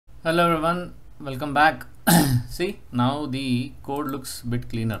Hello everyone, welcome back. See, now the code looks a bit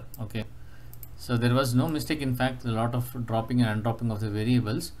cleaner. Okay, so there was no mistake. In fact, a lot of dropping and undropping of the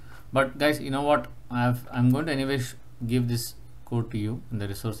variables. But guys, you know what? I'm going to anyway give this code to you in the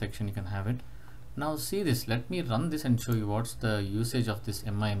resource section. You can have it. Now see this. Let me run this and show you what's the usage of this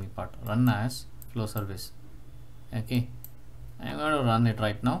MIME part. Run as flow service. Okay, I'm going to run it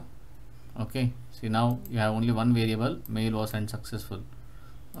right now. Okay, see now you have only one variable. Mail was sent successful.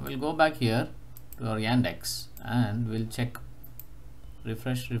 We'll go back here to our Yandex and we'll check.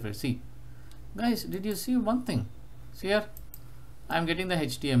 Refresh. See guys, did you see one thing? See here, I'm getting the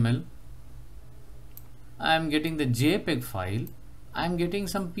HTML, I'm getting the JPEG file, I'm getting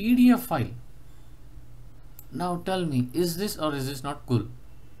some PDF file. Now tell me, is this or is this not cool?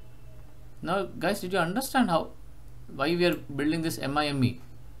 Now guys, did you understand why we are building this MIME?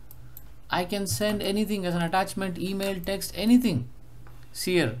 I can send anything as an attachment, email, text, anything.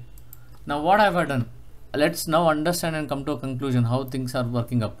 See here, now what have I done? Let's now understand and come to a conclusion how things are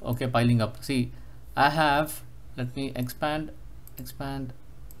working up. Okay, piling up. See, I have, let me expand. Okay,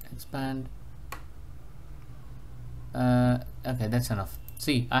 that's enough.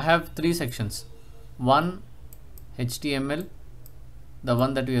 See, I have three sections. One HTML, the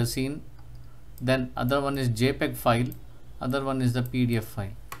one that we have seen, then other one is JPEG file, other one is the PDF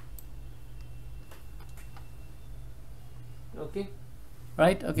file. Okay,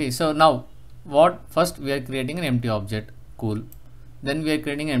 right? Okay, so now first we are creating an empty object. Cool. Then we are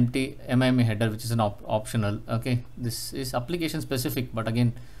creating an empty MIME header, which is an optional. Okay, this is application specific, but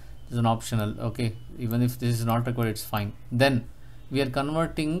again this is an optional. Okay, even if this is not required, it's fine. Then we are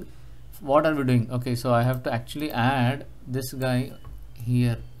converting. What are we doing? Okay, so I have to actually add this guy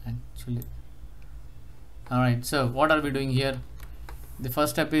here actually. All right, so what are we doing here? The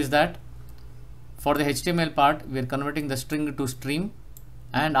first step is that for the HTML part we are converting the string to stream,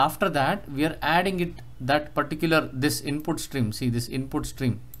 and after that we are adding it, that particular this input stream. See this input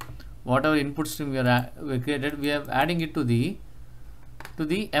stream, whatever input stream we created, we are adding it to the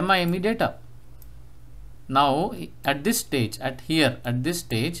MIME data. Now at this stage, at this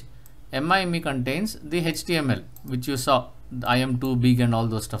stage, MIME contains the HTML which you saw, the IM2 big and all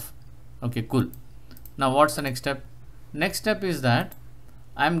those stuff. Okay, cool. Now what's the next step? Next step is that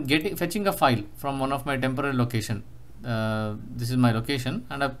I'm fetching a file from one of my temporary location. This is my location,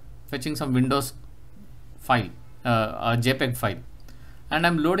 and I'm fetching some Windows file, a JPEG file, and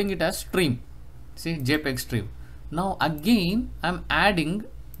I'm loading it as stream. See, JPEG stream. Now again I'm adding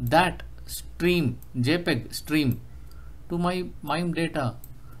that stream, JPEG stream, to my MIME data.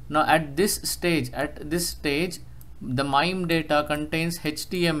 Now at this stage, the MIME data contains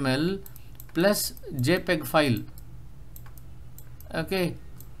HTML plus JPEG file. Okay,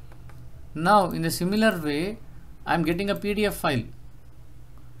 now in a similar way I'm getting a PDF file,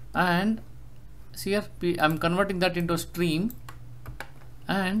 and see here I'm converting that into a stream,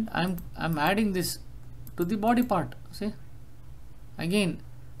 and I'm adding this to the body part. See, again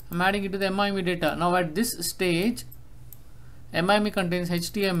I'm adding it to the MIME data. Now at this stage MIME contains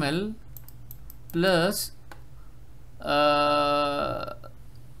HTML plus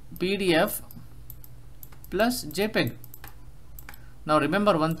PDF plus JPEG. Now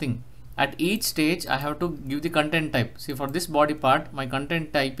remember one thing, at each stage I have to give the content type. See, for this body part my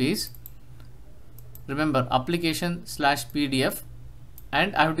content type is, remember, application/PDF,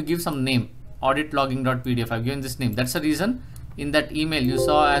 and I have to give some name, audit logging.pdf. I've given this name. That's the reason in that email you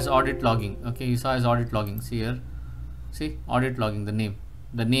saw as audit logging. Okay, you saw as audit logging. See here, see, audit logging,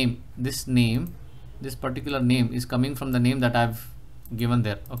 this particular name is coming from the name that I've given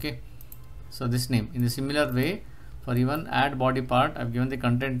there. Okay, so this name. In a similar way, for even add body part I've given the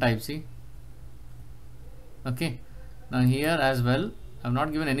content type. See, okay, now here as well I've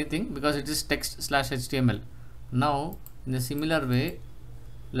not given anything because it is text/HTML. Now in a similar way,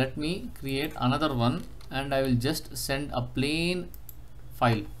 let me create another one, and I will just send a plain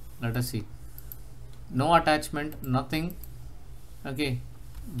file. Let us see, no attachment, nothing. Okay,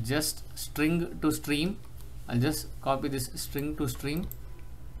 just string to stream. I'll just copy this string to stream.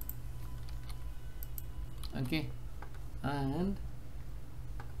 Okay, and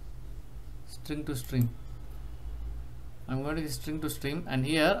string to stream. I'm going to string to stream, and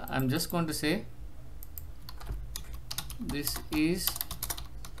here I'm just going to say this is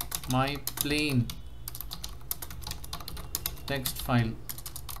my plain text file.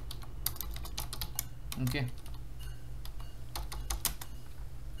 Okay,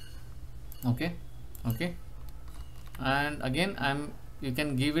 and again you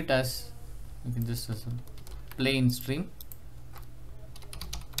can give it as, you can just plain stream.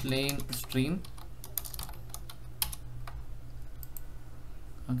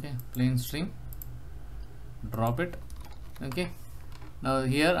 okay, plain string, drop it. Okay, now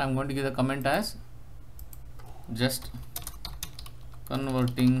here I'm going to give the comment as just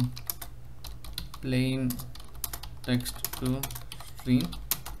converting plain text to string.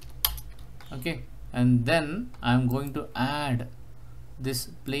 Okay, and then I'm going to add this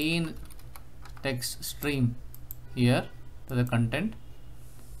plain text stream here to the content,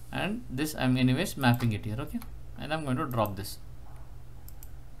 and this I'm anyways mapping it here. Okay, and I'm going to drop this.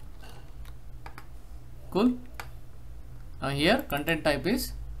 Cool. Now here content type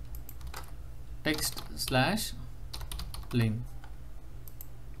is text slash plain.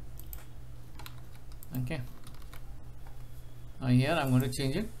 Okay, now here I'm going to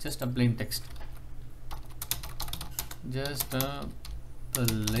change it just a plain text, just a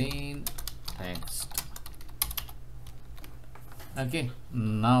plain text. Okay,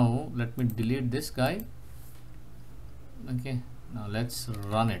 now let me delete this guy. Okay, now let's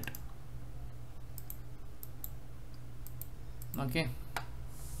run it. Okay,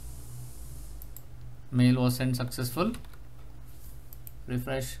 mail was sent successful.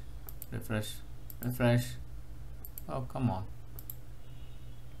 Refresh, refresh, refresh. Oh, come on.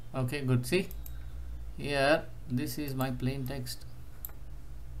 Okay, good. See here, this is my plain text.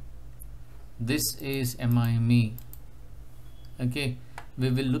 This is MIME. Okay, we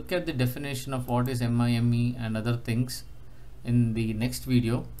will look at the definition of what is MIME and other things in the next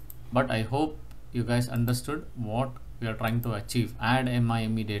video, but I hope you guys understood what we are trying to achieve. Add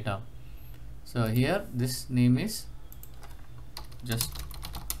MIME data. So here this name is just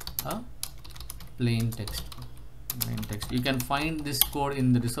a plain text. Plain text. You can find this code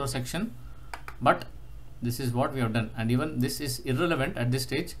in the resource section, but this is what we have done, and even this is irrelevant at this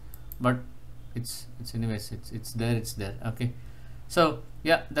stage, but it's anyways, it's there. Okay, so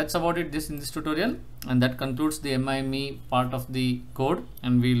yeah, that's about it in this tutorial, and that concludes the MIME part of the code,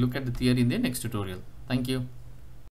 and we look at the theory in the next tutorial. Thank you.